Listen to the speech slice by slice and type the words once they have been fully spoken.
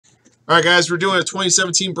All right, guys, we're doing a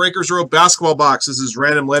 2017 Breakers Rowe basketball box. This is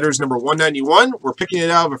random letters number 191. We're picking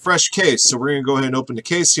it out of a fresh case, so we're going to go ahead and open the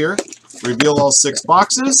case here, reveal all 6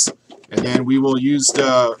 boxes, and then we will use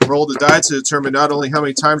the roll the die to determine not only how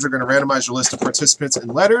many times we're going to randomize your list of participants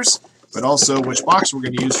and letters, but also which box we're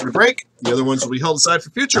going to use for the break. The other ones will be held aside for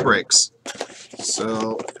future breaks.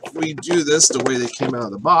 So if we do this the way they came out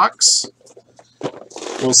of the box,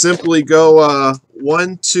 we'll simply go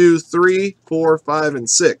 1, 2, 3, 4, 5, and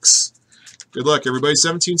 6. Good luck, everybody.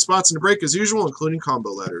 17 spots in the break as usual, including combo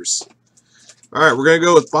letters. All right, we're going to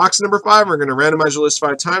go with box number 5. We're going to randomize your list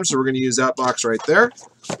 5 times, so we're going to use that box right there.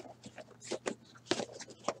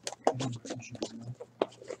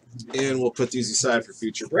 And we'll put these aside for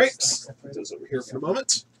future breaks. Put those over here for a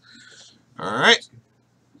moment. All right.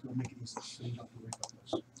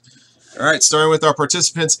 All right, starting with our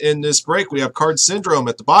participants in this break, we have Card Syndrome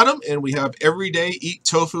at the bottom, and we have Everyday Eat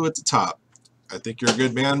Tofu at the top. I think you're a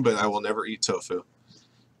good man, but I will never eat tofu.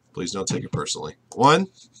 Please don't take it personally. 1,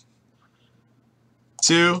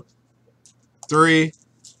 2, 3,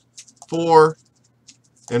 4,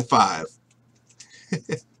 and 5.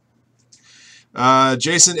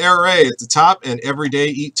 Jason R.A. at the top and Everyday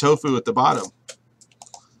Eat Tofu at the bottom.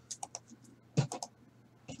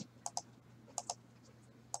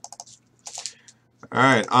 All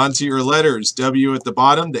right, on to your letters. W at the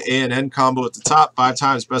bottom, the A and N combo at the top. 5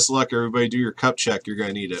 times. Best of luck, everybody. Do your cup check. You're going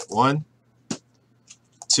to need it. 1,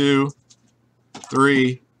 2,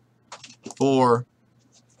 3, 4,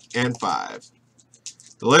 and 5.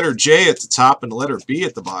 The letter J at the top and the letter B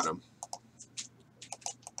at the bottom.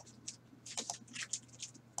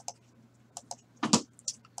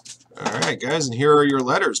 All right, guys, and here are your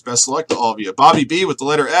letters. Best of luck to all of you. Bobby B with the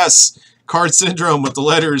letter S. Card Syndrome with the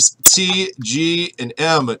letters T, G, and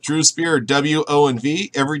M. Drew Spear, W, O, and V.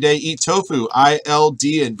 Everyday Eat Tofu, I, L,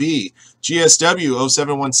 D, and B. GSW,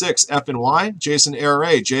 0716, F and Y. Jason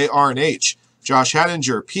R.A., J, R, and H. Josh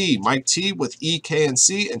Hattinger, P. Mike T with E, K, and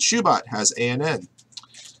C. And Shubot has A and N.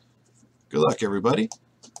 Good luck, everybody.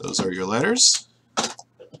 Those are your letters.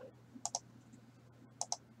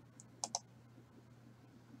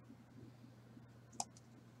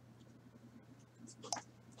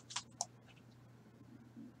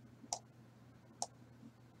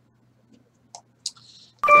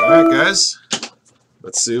 All right, guys.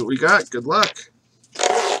 Let's see what we got. Good luck.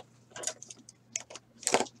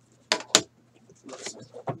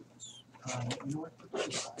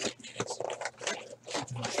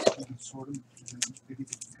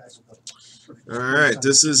 All right,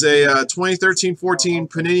 this is a 2013-14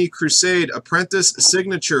 Panini Crusade Apprentice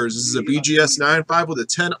Signatures. This is a BGS 9.5 with a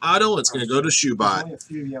 10 auto, and it's going to go to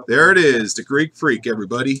Shubot. There it is, the Greek Freak,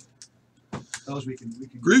 everybody.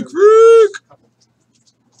 Greek Freak!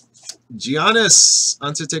 Giannis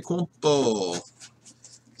Antetokounmpo.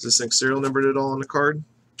 Is this thing serial numbered at all on the card?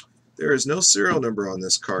 There is no serial number on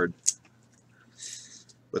this card.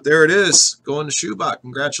 But there it is. Going to Shubot.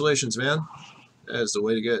 Congratulations, man. That is the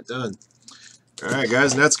way to get it done. All right,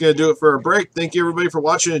 guys, and that's going to do it for our break. Thank you, everybody, for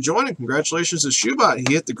watching and joining. Congratulations to Shubot.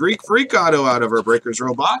 He hit the Greek Freak auto out of our Breakers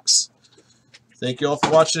Rowe box. Thank you all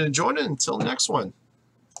for watching and joining. Until the next one.